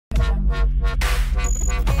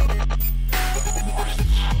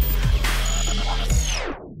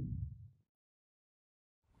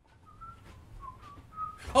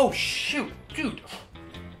Oh shoot, dude.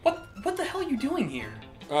 What the hell are you doing here?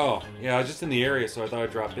 Oh, yeah, I was just in the area, so I thought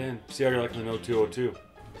I'd drop in. See how you're liking the 0202.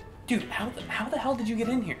 Dude, how the hell did you get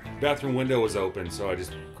in here? Bathroom window was open, so I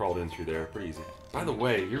just crawled in through there. Pretty easy. By the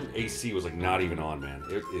way, your AC was like not even on, man.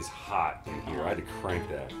 It is hot in here. I had to crank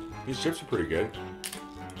that. These chips are pretty good.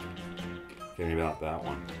 Okay, maybe not that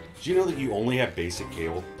one. Did you know that you only have basic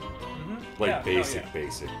cable? Mm-hmm. Like yeah, basic.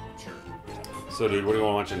 Sure. So, dude, what do you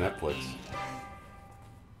want to watch on Netflix?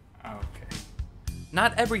 Okay.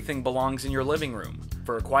 Not everything belongs in your living room.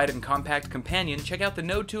 For a quiet and compact companion, check out the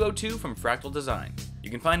Node 202 from Fractal Design. You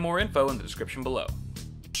can find more info in the description below.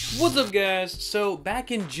 What's up, guys? So back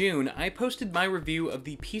in June, I posted my review of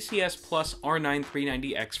the PCS Plus R9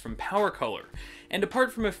 390X from PowerColor, and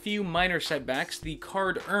apart from a few minor setbacks, the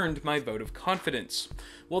card earned my vote of confidence.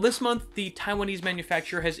 Well, this month, the Taiwanese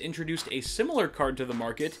manufacturer has introduced a similar card to the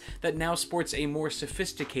market that now sports a more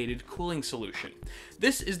sophisticated cooling solution.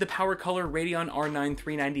 This is the PowerColor Radeon R9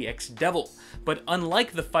 390X Devil, but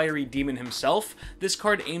unlike the fiery demon himself, this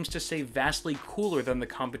card aims to stay vastly cooler than the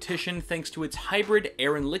competition thanks to its hybrid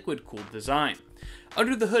air and liquid cooled design.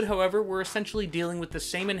 Under the hood, however, we're essentially dealing with the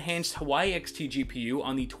same enhanced Hawaii XT GPU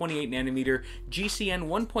on the 28nm GCN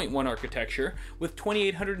 1.1 architecture with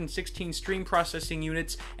 2816 stream processing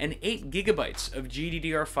units and 8GB of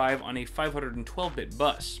GDDR5 on a 512-bit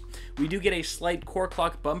bus. We do get a slight core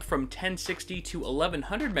clock bump from 1060 to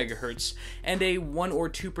 1100 MHz and a 1 or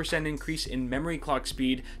 2% increase in memory clock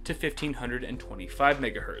speed to 1525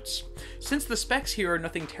 MHz. Since the specs here are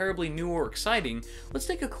nothing terribly new or exciting, let's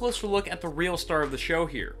take a closer look at the real star of the show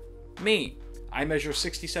here. Me. I measure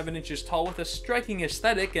 67 inches tall with a striking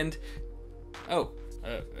aesthetic and...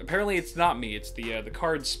 apparently it's not me, it's the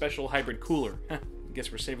card's special hybrid cooler.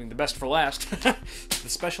 Guess we're saving the best for last. The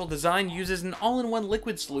special design uses an all-in-one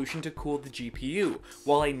liquid solution to cool the GPU,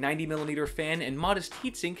 while a 90mm fan and modest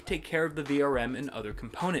heatsink take care of the VRM and other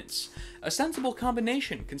components. A sensible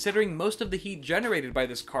combination, considering most of the heat generated by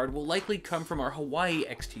this card will likely come from our Hawaii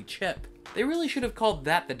XT chip. They really should have called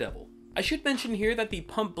that the Devil. I should mention here that the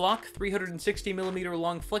pump block, 360mm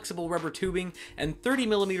long flexible rubber tubing, and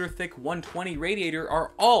 30mm thick 120 radiator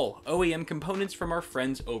are all OEM components from our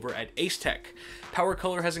friends over at Acetech.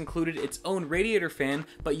 PowerColor has included its own radiator fan,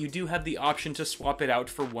 but you do have the option to swap it out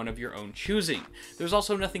for one of your own choosing. There's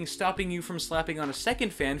also nothing stopping you from slapping on a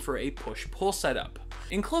second fan for a push-pull setup.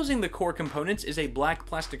 Enclosing the core components is a black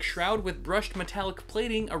plastic shroud with brushed metallic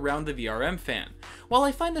plating around the VRM fan. While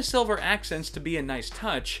I find the silver accents to be a nice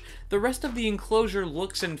touch, the rest of the enclosure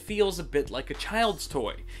looks and feels a bit like a child's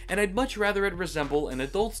toy, and I'd much rather it resemble an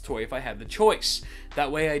adult's toy if I had the choice.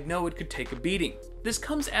 That way I'd know it could take a beating. This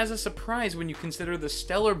comes as a surprise when you consider the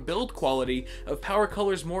stellar build quality of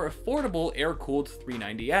PowerColor's more affordable air-cooled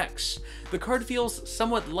 390X. The card feels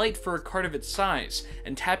somewhat light for a card of its size,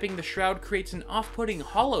 and tapping the shroud creates an off-putting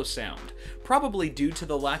hollow sound, probably due to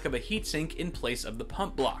the lack of a heatsink in place of the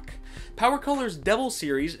pump block. PowerColor's Devil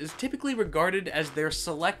series is typically regarded as their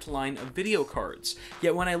select line of video cards,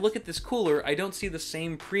 yet when I look at this cooler, I don't see the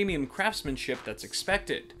same premium craftsmanship that's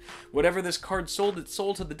expected. Whatever this card sold its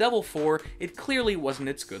soul to the Devil for, it clearly wasn't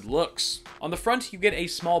its good looks. On the front, you get a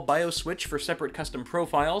small BIOS switch for separate custom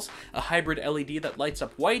profiles, a hybrid LED that lights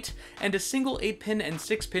up white, and a single 8-pin and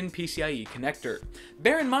 6-pin PCIe connector.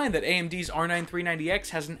 Bear in mind that AMD's R9 390X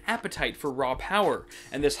has an appetite for raw power,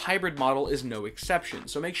 and this hybrid model is no exception,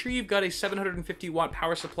 so make sure you've got a 750-watt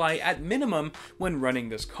power supply at minimum when running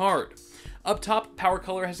this card. Up top,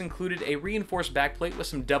 PowerColor has included a reinforced backplate with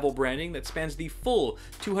some Devil branding that spans the full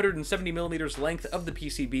 270mm length of the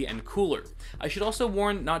PCB and cooler. I should also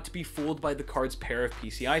warn not to be fooled by the card's pair of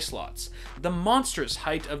PCI slots. The monstrous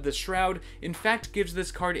height of the shroud in fact gives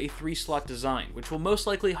this card a 3-slot design, which will most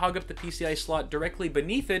likely hog up the PCI slot directly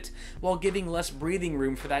beneath it while giving less breathing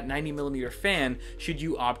room for that 90mm fan should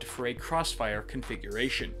you opt for a crossfire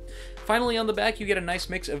configuration. Finally, on the back, you get a nice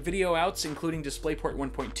mix of video outs, including DisplayPort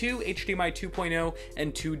 1.2, HDMI 2.0,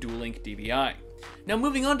 and 2 dual-link DVI. Now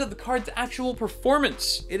moving on to the card's actual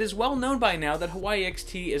performance. It is well known by now that Hawaii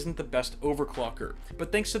XT isn't the best overclocker,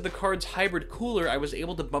 but thanks to the card's hybrid cooler, I was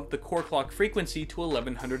able to bump the core clock frequency to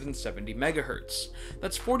 1170 MHz.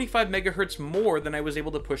 That's 45 MHz more than I was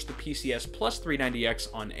able to push the PCS Plus 390X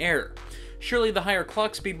on air. Surely the higher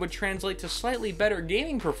clock speed would translate to slightly better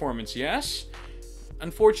gaming performance, yes?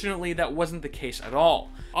 Unfortunately, that wasn't the case at all.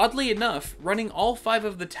 Oddly enough, running all 5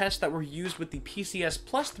 of the tests that were used with the PCS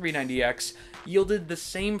Plus 390X yielded the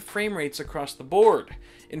same frame rates across the board.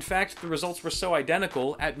 In fact, the results were so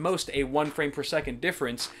identical, at most a 1 frame per second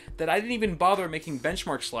difference, that I didn't even bother making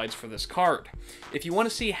benchmark slides for this card. If you want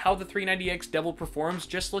to see how the 390X Devil performs,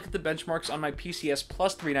 just look at the benchmarks on my PCS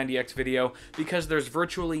Plus 390X video, because there's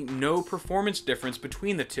virtually no performance difference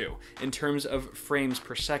between the two, in terms of frames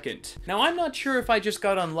per second. Now, I'm not sure if I just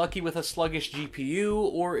got unlucky with a sluggish GPU,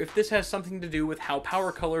 or if this has something to do with how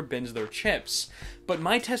PowerColor bins their chips. But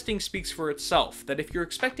my testing speaks for itself, that if you're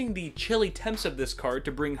expecting the chilly temps of this card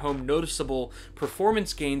to bring home noticeable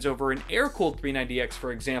performance gains over an air-cooled 390X,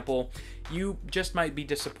 for example, you just might be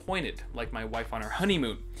disappointed, like my wife on her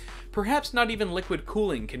honeymoon. Perhaps not even liquid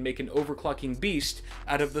cooling can make an overclocking beast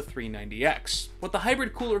out of the 390X. What the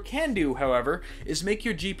hybrid cooler can do, however, is make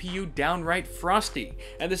your GPU downright frosty,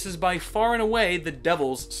 and this is by far and away the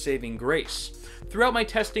devil's saving grace. Throughout my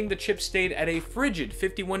testing, the chip stayed at a frigid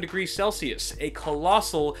 51 degrees Celsius, a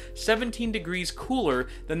colossal 17 degrees cooler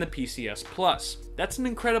than the PCS Plus. That's an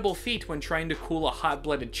incredible feat when trying to cool a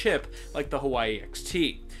hot-blooded chip like the Hawaii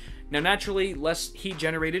XT. Now naturally, less heat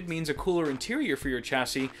generated means a cooler interior for your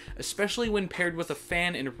chassis, especially when paired with a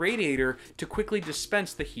fan and radiator to quickly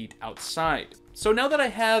dispense the heat outside. So now that I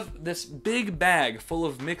have this big bag full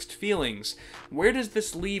of mixed feelings, where does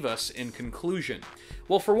this leave us in conclusion?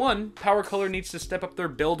 Well, for one, PowerColor needs to step up their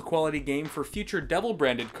build quality game for future Devil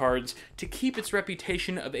branded cards to keep its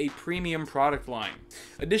reputation of a premium product line.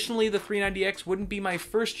 Additionally, the 390X wouldn't be my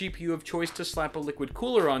first GPU of choice to slap a liquid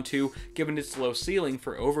cooler onto, given its low ceiling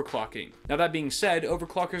for overclocking. Now that being said,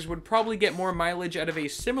 overclockers would probably get more mileage out of a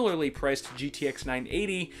similarly priced GTX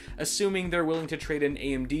 980, assuming they're willing to trade an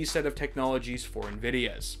AMD set of technologies for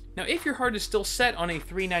NVIDIA's. Now, if your heart is still set on a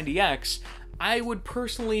 390X, I would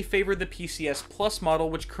personally favor the PCS Plus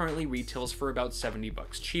model, which currently retails for about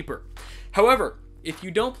 $70 cheaper. However, if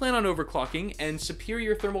you don't plan on overclocking and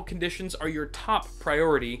superior thermal conditions are your top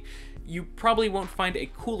priority, you probably won't find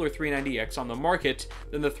a cooler 390X on the market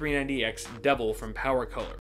than the 390X Devil from PowerColor.